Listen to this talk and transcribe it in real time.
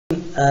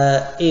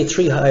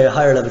A3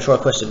 higher level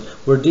short question.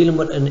 We're dealing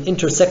with an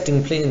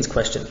intersecting planes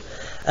question.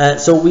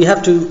 So we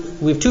have two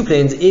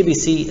planes,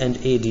 ABC and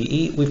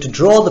ADE. We have to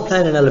draw the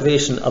plan and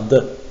elevation of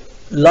the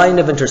line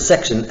of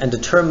intersection and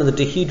determine the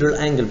dihedral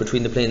angle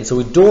between the planes. So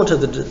we don't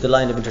have the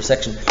line of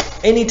intersection.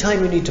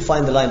 Anytime we need to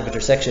find the line of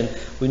intersection,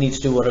 we need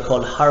to do what are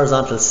called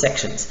horizontal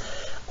sections.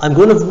 I'm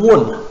going to have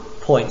one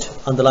point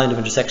on the line of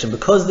intersection.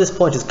 Because this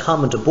point is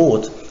common to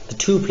both, the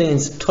two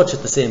planes touch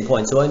at the same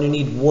point, so I only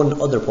need one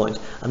other point.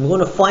 I'm going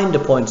to find a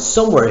point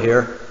somewhere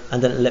here,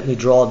 and then let me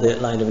draw the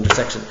line of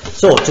intersection.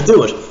 So to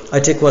do it, I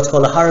take what's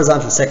called a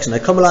horizontal section. I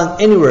come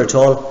along anywhere at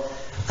all,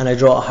 and I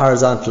draw a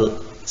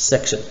horizontal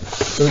section.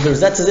 So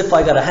that's as if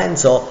I got a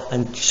handsaw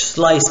and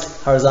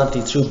sliced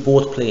horizontally through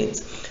both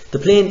planes. The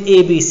plane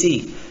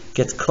ABC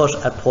gets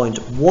cut at point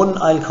 1,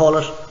 I'll call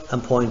it,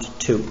 and point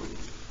 2.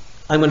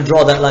 I'm going to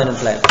draw that line in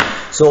plan.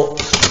 So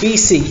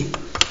BC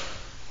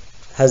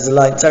has the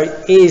line,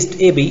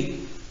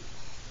 AB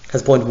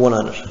has point 1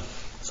 on it.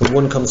 So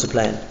 1 comes to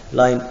plan.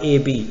 Line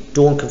AB,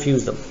 don't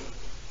confuse them.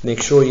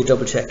 Make sure you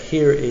double check.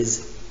 Here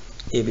is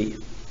AB.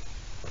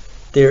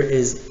 There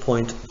is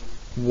point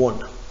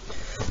 1.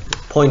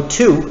 Point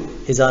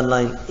 2 is on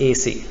line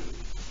AC.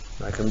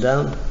 I come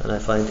down and I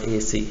find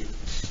AC.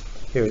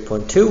 Here is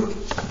point 2.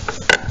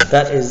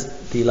 That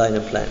is the line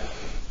in plan.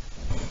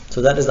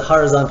 So that is the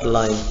horizontal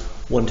line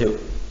 1, 2.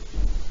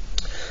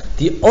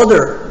 The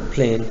other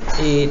plane,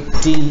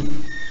 AD,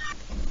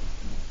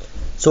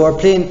 so our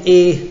plane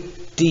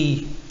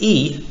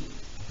ADE,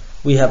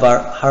 we have our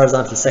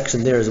horizontal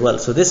section there as well.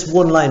 So this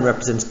one line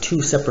represents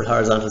two separate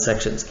horizontal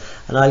sections,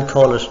 and I'll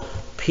call it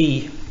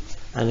P,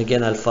 and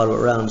again I'll follow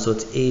it around, so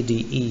it's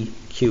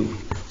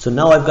ADEQ. So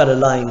now I've got a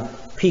line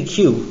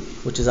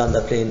PQ, which is on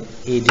the plane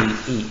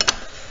ADE.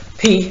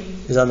 P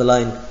is on the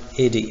line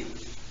AD.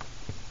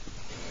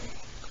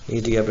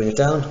 AD, I bring it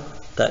down,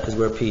 that is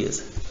where P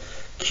is.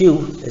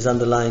 Q is on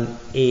the line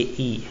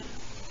AE.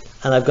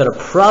 And I've got a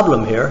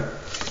problem here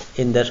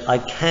in that I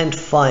can't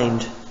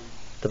find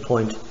the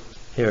point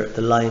here,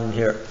 the line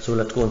here. So we'll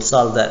have to go and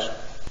solve that.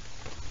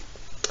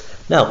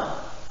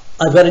 Now,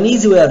 I've got an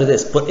easy way out of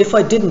this, but if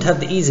I didn't have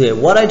the easy way,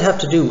 what I'd have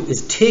to do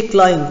is take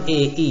line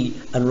AE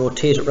and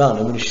rotate it around.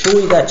 I'm going to show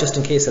you that just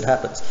in case it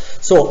happens.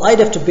 So I'd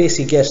have to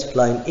basically get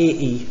line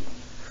AE,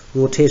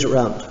 rotate it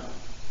around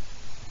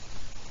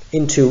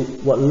into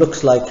what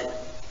looks like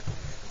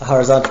a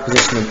horizontal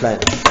position in plan.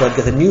 So I'd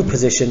get a new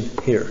position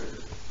here.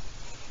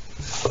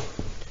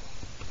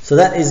 So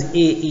that is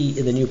AE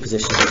in the new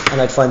position, and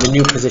I'd find the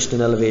new position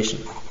in elevation.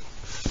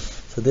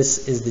 So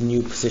this is the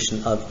new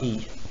position of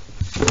E.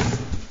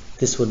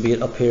 This would be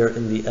it up here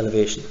in the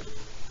elevation.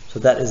 So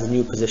that is the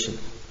new position.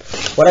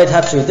 What I'd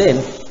have to do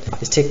then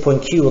is take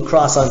point Q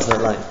across onto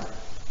that line.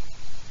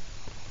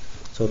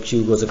 So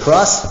Q goes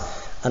across,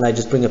 and I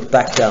just bring it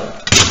back down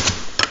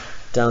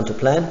to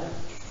plan.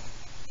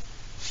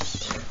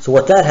 So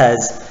what that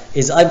has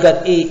is I've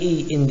got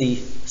AE in the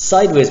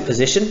sideways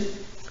position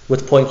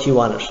with point Q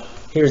on it.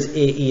 Here's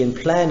AE in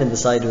plan in the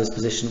sideways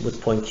position with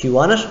point Q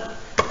on it,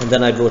 and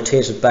then I'd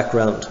rotate it back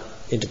round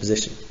into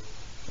position.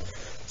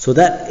 So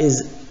that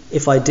is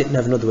if I didn't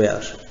have another way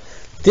out.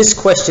 This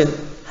question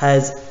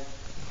has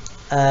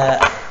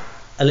a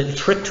little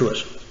trick to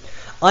it.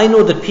 I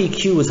know that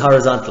PQ is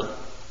horizontal.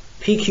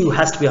 PQ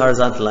has to be a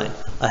horizontal line.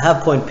 I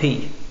have point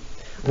P.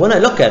 When I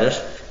look at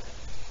it,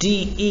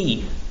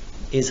 DE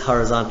is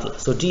horizontal.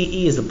 So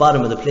DE is the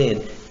bottom of the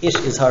plane. It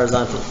is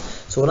horizontal.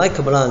 So when I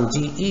come along,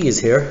 DE is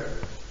here.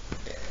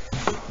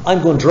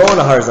 I'm going to draw on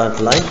a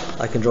horizontal line.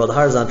 I can draw the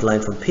horizontal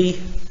line from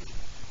P,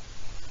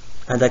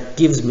 and that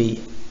gives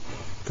me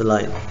the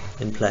line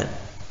in plan.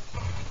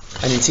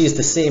 And you see it's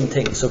the same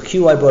thing. So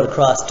Q I brought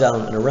across,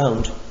 down and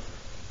around,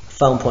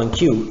 found point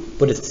Q,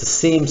 but it's the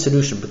same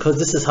solution. Because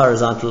this is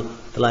horizontal,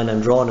 the line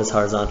I'm drawing is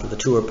horizontal, the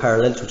two are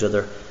parallel to each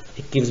other,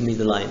 it gives me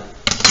the line.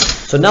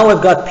 So now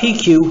I've got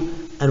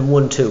PQ and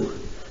 1, 2.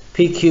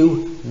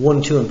 PQ,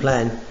 1, 2 in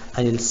plan,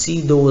 and you'll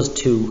see those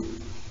two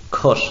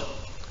cut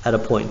at a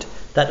point.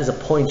 That is a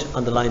point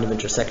on the line of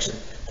intersection.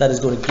 That is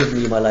going to give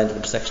me my line of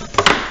intersection.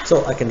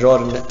 So I can draw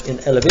it in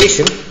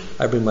elevation.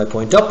 I bring my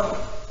point up.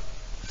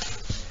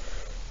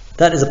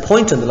 That is a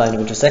point on the line of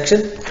intersection,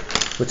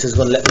 which is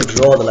going to let me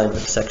draw the line of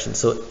intersection.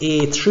 So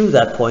A through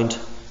that point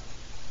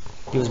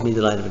gives me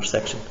the line of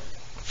intersection.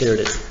 There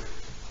it is.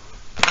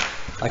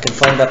 I can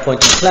find that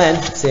point in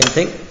plan, same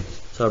thing.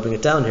 So I'll bring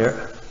it down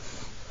here.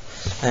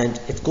 And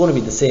it's going to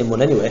be the same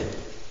one anyway.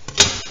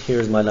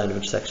 Here's my line of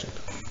intersection.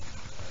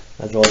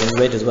 I'll draw it in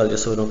red as well,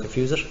 just so I don't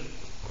confuse it.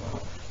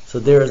 So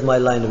there is my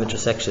line of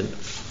intersection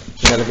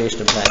in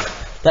elevation and plan.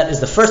 That is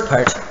the first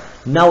part.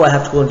 Now I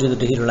have to go and do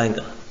the dihedral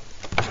angle.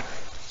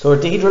 So a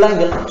dihedral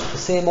angle is the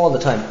same all the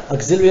time.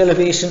 Auxiliary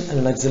elevation and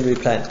an auxiliary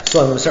plan. So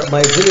I'm going to start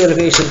my auxiliary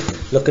elevation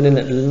looking in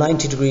at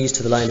 90 degrees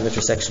to the line of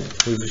intersection.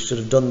 We should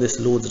have done this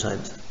loads of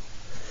times.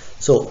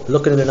 So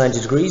looking in at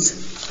 90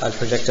 degrees, I'll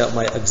project out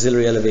my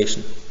auxiliary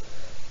elevation.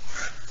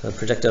 So I'll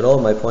project out all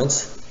my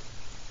points.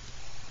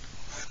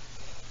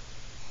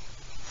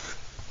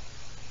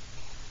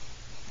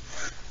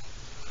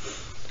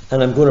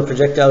 and I'm going to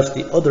project out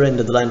the other end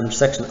of the line of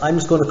intersection. I'm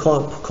just going to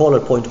call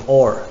it point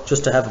R,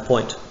 just to have a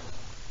point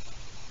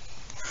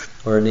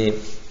or a name.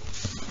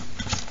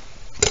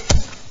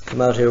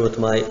 Come out here with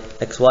my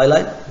XY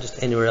line,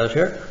 just anywhere out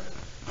here.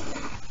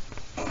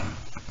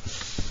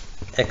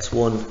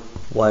 X1,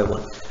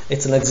 Y1.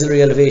 It's an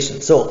auxiliary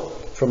elevation. So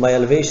from my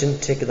elevation,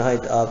 take the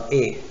height of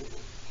A.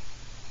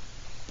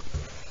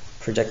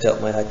 Project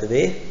out my height of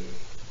A.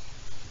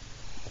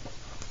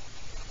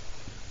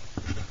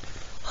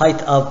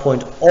 Height of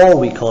point R,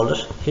 we call it.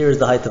 Here is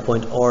the height of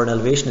point R in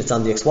elevation. It's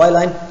on the XY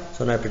line.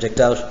 So when I project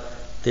out,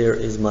 there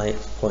is my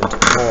point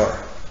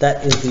R.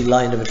 That is the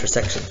line of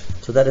intersection.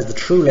 So that is the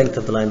true length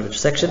of the line of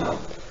intersection.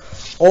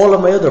 All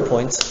of my other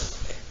points,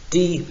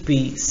 D,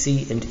 B,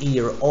 C, and E,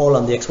 are all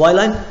on the XY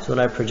line. So when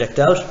I project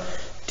out,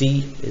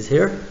 D is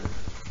here,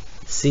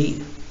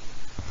 C,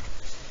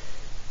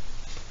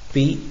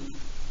 B,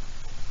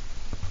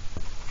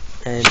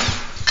 and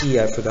E,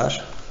 I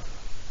forgot,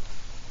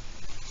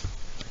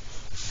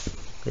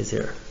 is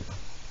here.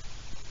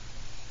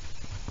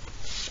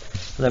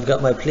 And I've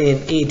got my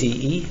plane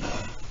ADE,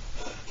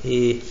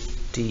 AD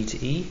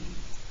to E,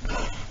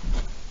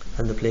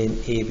 and the plane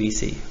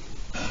ABC.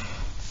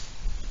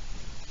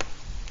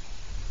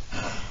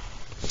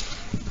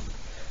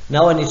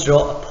 Now I need to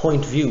draw a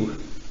point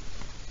view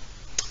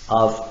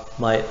of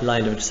my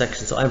line of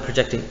intersection. So I'm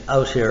projecting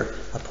out here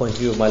a point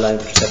view of my line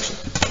of intersection.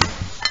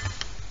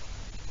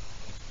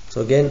 So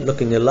again,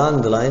 looking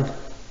along the line,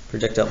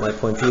 project out my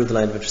point view of the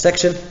line of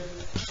intersection,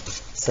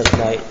 set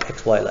my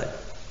XY line.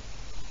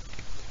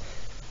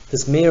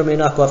 This may or may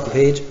not go off the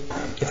page.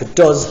 If it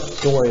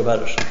does, don't worry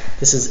about it.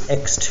 This is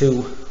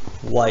X2,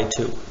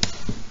 Y2.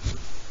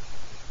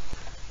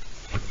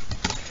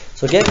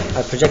 So again,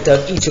 I project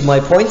out each of my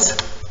points.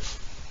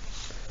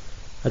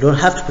 I don't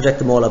have to project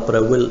them all up, but I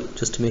will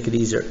just to make it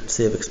easier to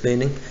save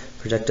explaining.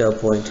 Project out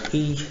point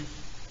E,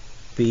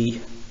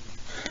 B.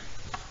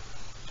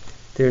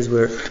 There's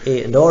where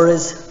A and R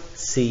is,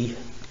 C,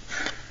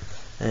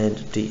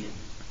 and D.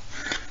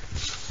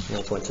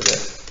 No points are there.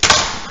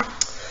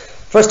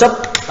 First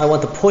up, I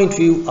want the point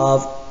view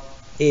of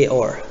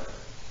AR.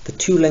 The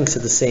two lengths are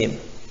the same.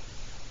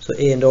 So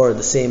A and R are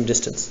the same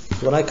distance.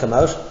 So when I come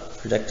out,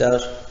 project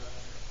out,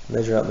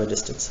 measure out my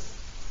distance.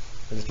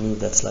 I'll just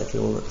move that slightly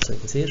over so you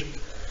can see it.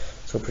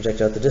 So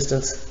project out the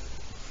distance.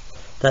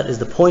 That is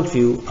the point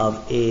view of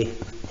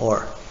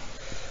AR.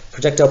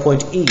 Project out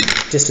point E,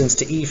 distance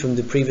to E from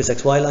the previous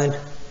XY line.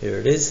 Here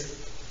it is.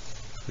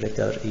 Project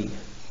out E.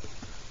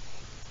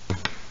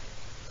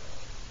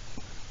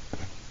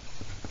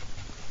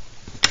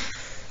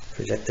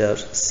 Project out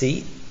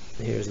C.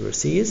 Here's where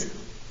C is.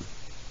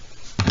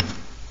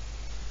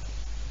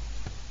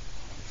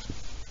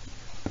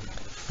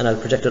 And I'll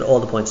project out all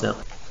the points now.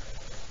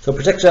 So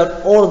project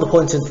out all of the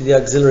points into the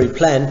auxiliary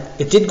plan.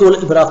 It did go a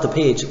little bit off the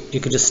page. You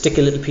could just stick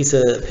a little piece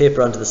of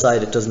paper onto the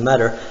side, it doesn't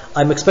matter.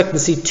 I'm expecting to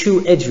see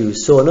two edge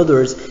views. So in other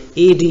words,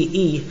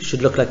 ADE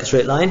should look like a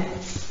straight line,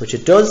 which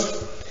it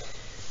does.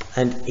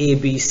 And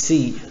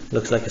ABC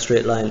looks like a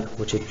straight line,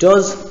 which it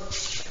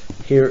does.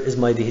 Here is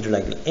my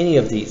dihedral angle. Any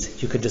of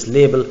these, you could just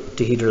label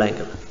dihedral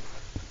angle.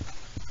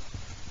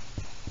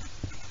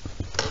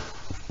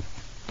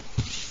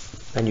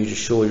 And you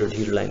just show your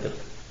dihedral angle.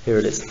 Here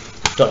it is.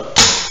 Done.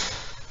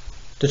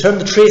 Determine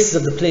the traces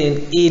of the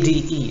plane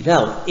ADE.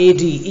 Now,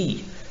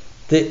 ADE,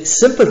 the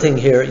simple thing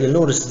here, you'll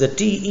notice that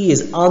DE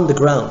is on the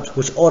ground,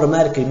 which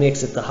automatically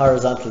makes it the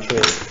horizontal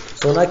trace.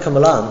 So when I come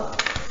along,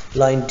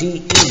 line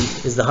DE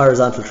is the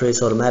horizontal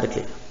trace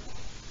automatically,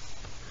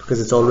 because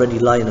it's already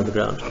lying on the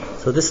ground.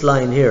 So this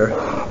line here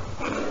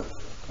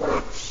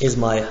is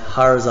my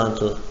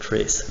horizontal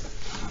trace.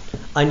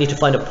 I need to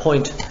find a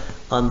point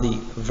on the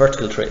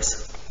vertical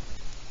trace.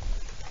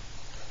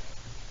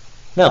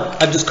 Now,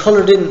 I've just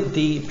coloured in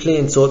the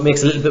plane so it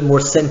makes a little bit more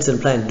sense in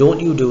plan.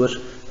 Don't you do it,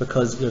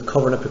 because you're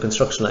covering up your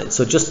construction line.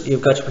 So just,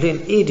 you've got your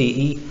plane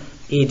ADE,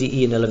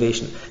 ADE in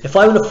elevation. If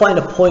I want to find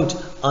a point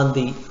on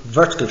the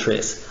vertical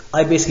trace,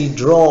 I basically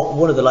draw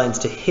one of the lines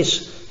to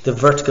hit the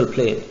vertical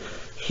plane.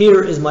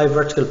 Here is my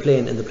vertical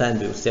plane in the plan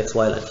view, it's the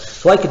XY line.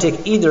 So I can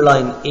take either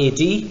line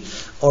AD,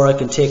 or I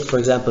can take, for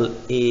example,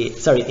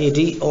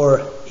 AD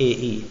or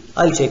AE.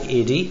 I'll take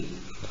AD.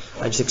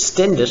 I just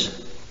extend it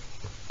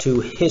to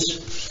hit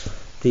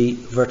the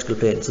vertical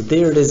plane. So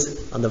there it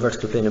is on the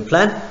vertical plane in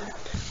plan.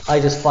 I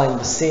just find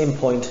the same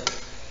point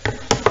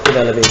in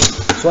elevation.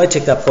 So I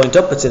take that point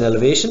up, it's in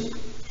elevation,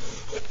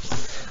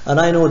 and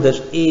I know that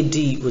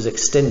AD was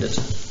extended.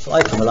 So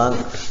I come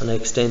along and I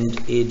extend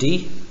AD,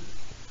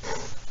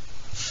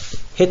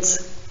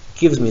 hits,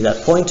 gives me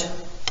that point,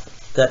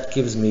 that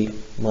gives me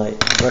my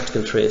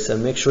vertical trace,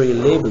 and make sure you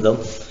label them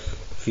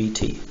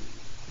VT.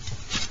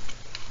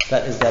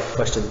 That is that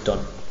question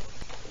done.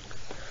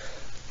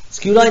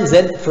 Skew lines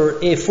then for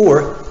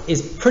A4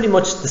 is pretty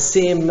much the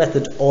same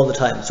method all the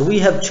time. So we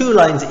have two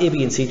lines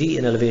AB and CD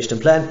in elevation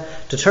and plan.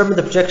 Determine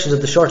the projections of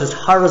the shortest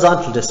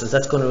horizontal distance,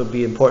 that's going to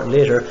be important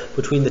later,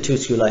 between the two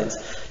skew lines.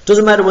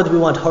 Doesn't matter whether we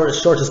want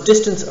shortest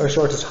distance or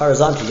shortest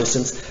horizontal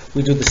distance,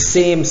 we do the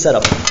same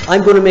setup.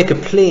 I'm going to make a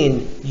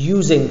plane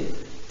using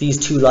these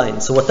two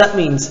lines. So what that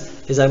means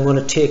is I'm going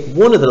to take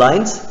one of the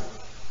lines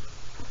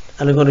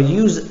and I'm going to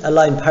use a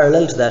line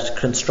parallel to that to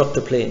construct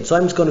a plane. So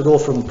I'm just going to go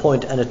from a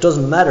point, and it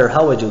doesn't matter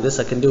how I do this,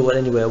 I can do it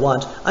any way I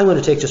want. I'm going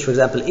to take, just for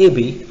example,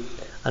 AB,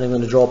 and I'm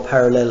going to draw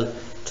parallel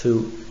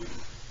to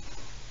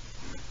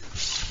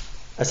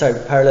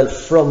parallel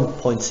from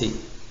point C.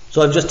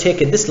 So I've just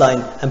taken this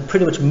line and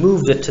pretty much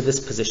moved it to this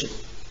position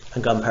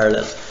and gone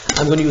parallel.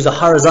 I'm going to use a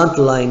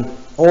horizontal line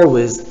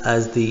always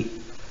as the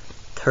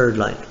third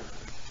line.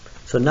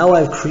 So now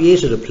I've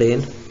created a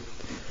plane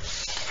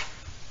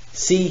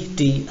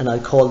CD, and I'll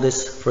call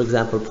this, for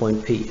example,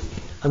 point P.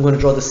 I'm going to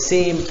draw the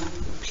same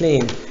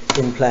plane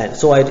in plan.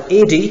 So I had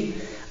AD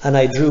and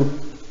I drew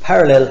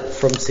parallel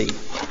from C.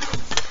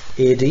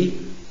 AD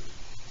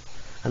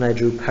and I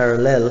drew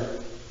parallel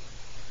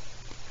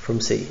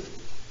from C.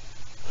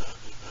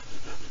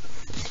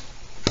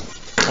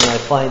 And I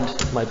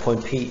find my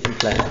point P in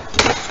plan.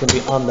 It's going to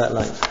be on that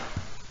line.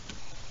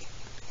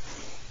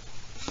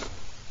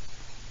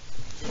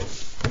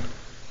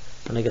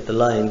 And I get the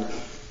line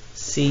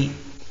CDP.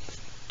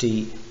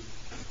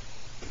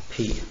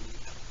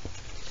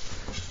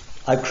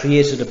 I've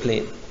created a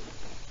plane.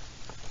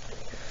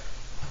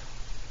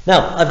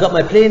 Now I've got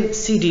my plane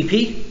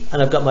CDP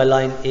and I've got my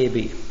line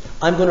AB.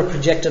 I'm going to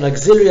project an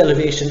auxiliary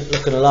elevation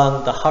looking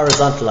along the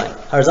horizontal line.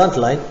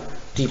 Horizontal line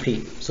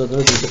DP. So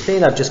the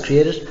plane I've just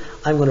created,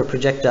 I'm going to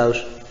project out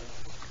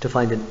to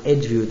find an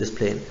edge view of this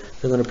plane.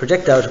 So I'm going to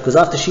project out, it goes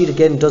off the sheet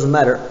again, doesn't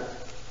matter.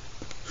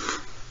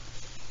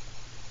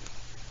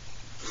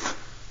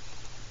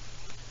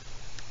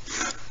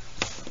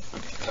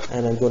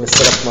 And I'm going to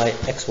set up my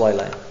XY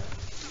line.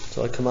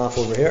 So I come off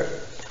over here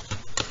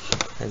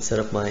and set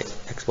up my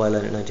XY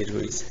line at 90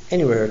 degrees.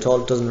 Anywhere at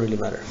all, it doesn't really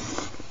matter.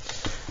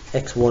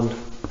 X1,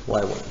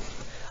 Y1.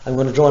 I'm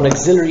going to draw an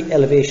auxiliary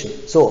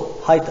elevation. So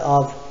height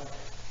of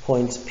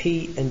points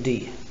P and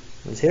D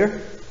is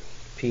here.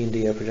 P and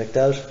D I project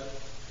out.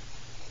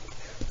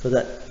 So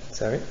that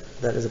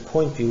is a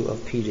point view of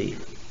PD.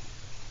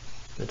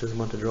 It doesn't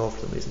want to draw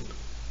for some reason.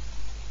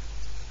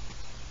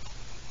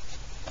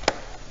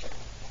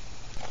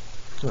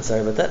 Oh,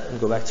 sorry about that. I'll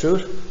go back through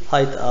it.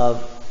 Height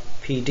of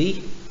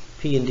PD.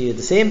 P and D are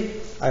the same.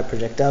 I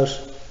project out,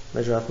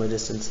 measure off my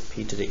distance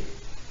P to D.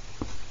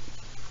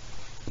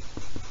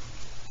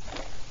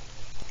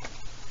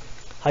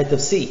 Height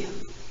of C.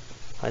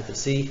 Height of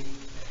C.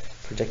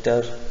 Project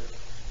out,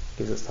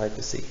 gives us the height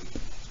of C.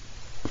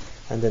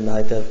 And then the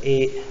height of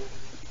A.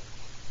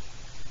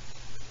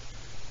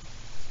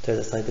 Tells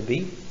us the height of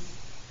B.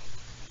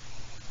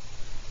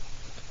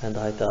 And the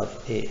height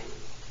of A.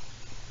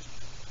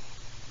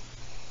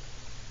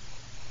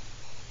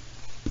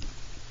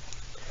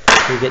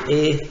 We get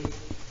A,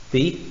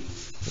 B,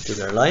 which is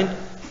our line,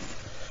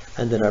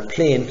 and then our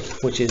plane,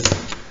 which is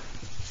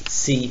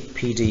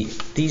CPD.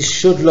 These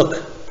should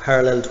look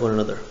parallel to one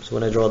another, so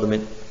when I draw them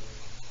in.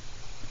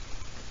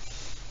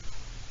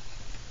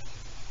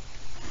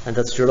 And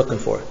that's what you're looking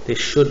for. They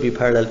should be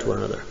parallel to one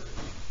another.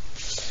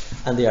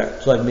 And they are,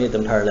 so I've made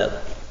them parallel.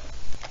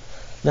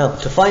 Now,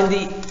 to find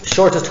the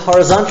shortest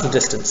horizontal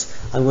distance,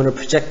 I'm going to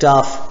project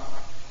off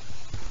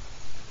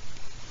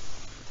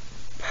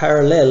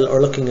parallel,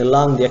 or looking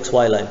along the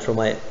XY line from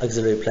my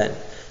auxiliary plane.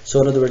 So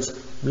in other words,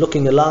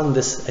 looking along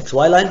this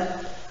XY line,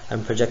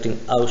 I'm projecting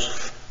out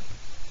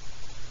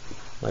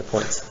my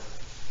points.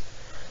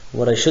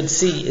 What I should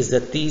see is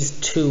that these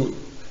two,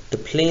 the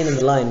plane and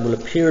the line, will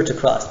appear to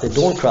cross. They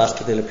don't cross,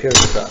 but they'll appear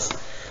to cross.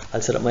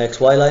 I'll set up my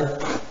XY line.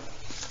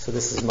 So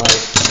this is my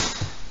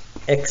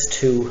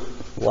X2,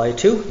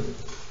 Y2.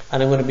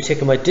 And I'm going to be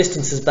taking my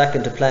distances back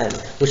into plan,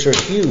 which are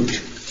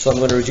huge, so I'm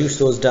going to reduce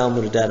those down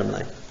with a datum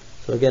line.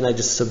 So again, I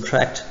just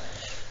subtract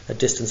a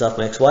distance off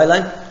my XY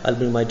line. I'll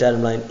bring my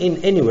datum line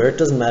in anywhere, it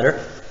doesn't matter.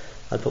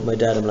 I'll put my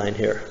datum line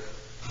here.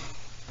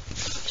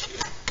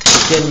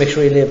 Again, make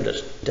sure you label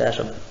it,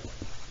 datum.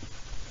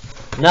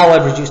 Now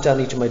I've reduced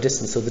down each of my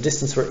distance. So the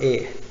distance for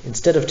A,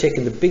 instead of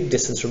taking the big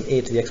distance from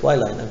A to the XY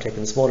line, I'm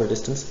taking the smaller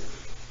distance.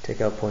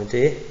 Take out point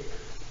A,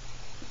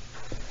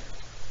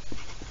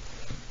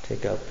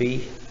 take out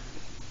B,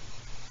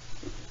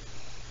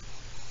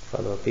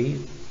 follow up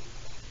B,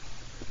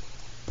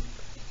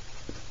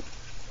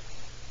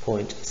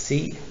 point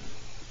C,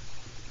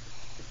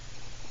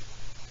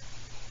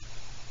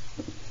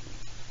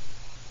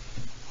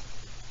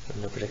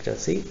 and now project out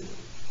C.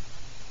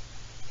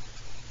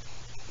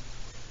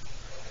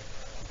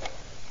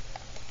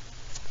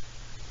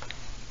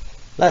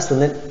 Last one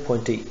then,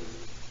 point D.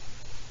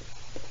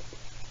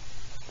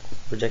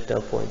 Project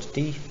out point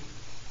D.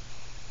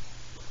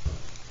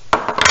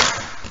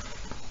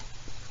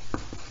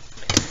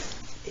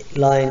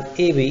 Line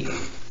AB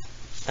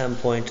and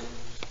point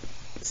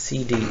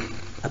CD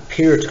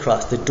appear to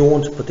cross. They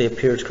don't, but they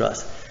appear to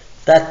cross.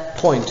 That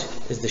point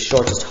is the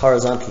shortest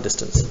horizontal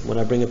distance. When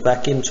I bring it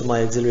back into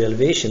my auxiliary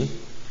elevation,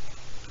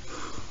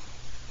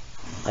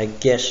 I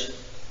get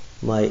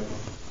my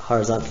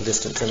horizontal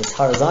distance, and it's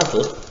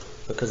horizontal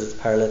because it's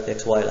parallel to the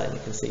XY line, you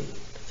can see.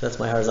 So that's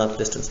my horizontal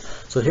distance.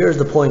 So here's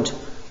the point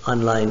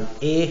on line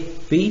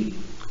AB,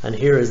 and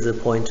here is the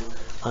point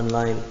on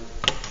line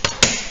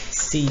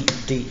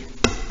CD.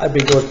 I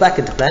bring those back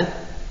into plan.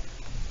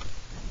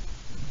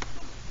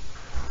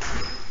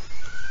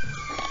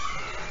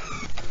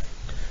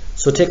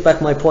 So take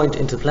back my point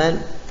into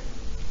plan,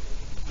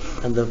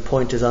 and the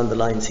point is on the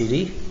line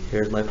CD.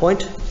 Here's my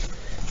point.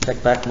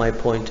 Take back my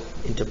point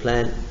into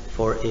plan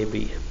for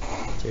AB.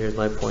 So here's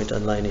my point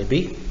on line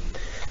AB.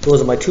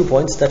 Those are my 2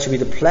 points. That should be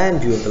the plan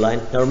view of the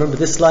line. Now remember,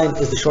 this line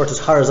is the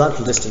shortest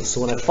horizontal distance,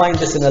 so when I find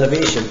this in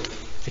elevation,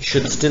 it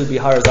should still be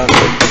horizontal.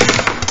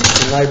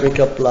 So when I break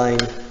up line,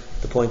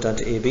 the point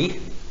onto AB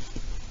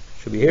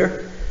should be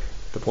here,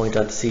 the point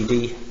onto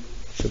CD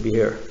should be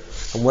here,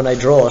 and when I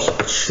draw it,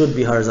 it should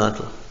be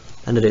horizontal,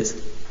 and it is.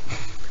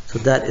 So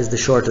that is the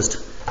shortest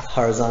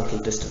horizontal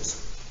distance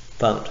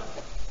found.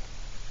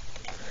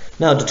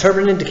 Now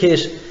determine and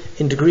indicate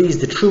in degrees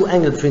the true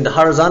angle between the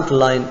horizontal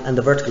line and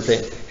the vertical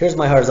plane. Here's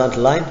my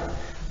horizontal line,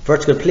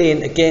 vertical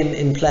plane again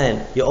in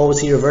plan. You always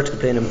see your vertical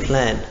plane in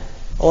plan.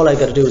 All I've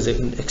got to do is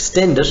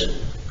extend it.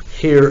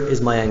 Here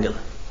is my angle.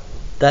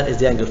 That is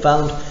the angle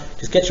found.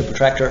 Just get your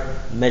protractor,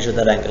 measure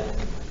that angle.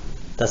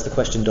 That's the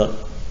question done.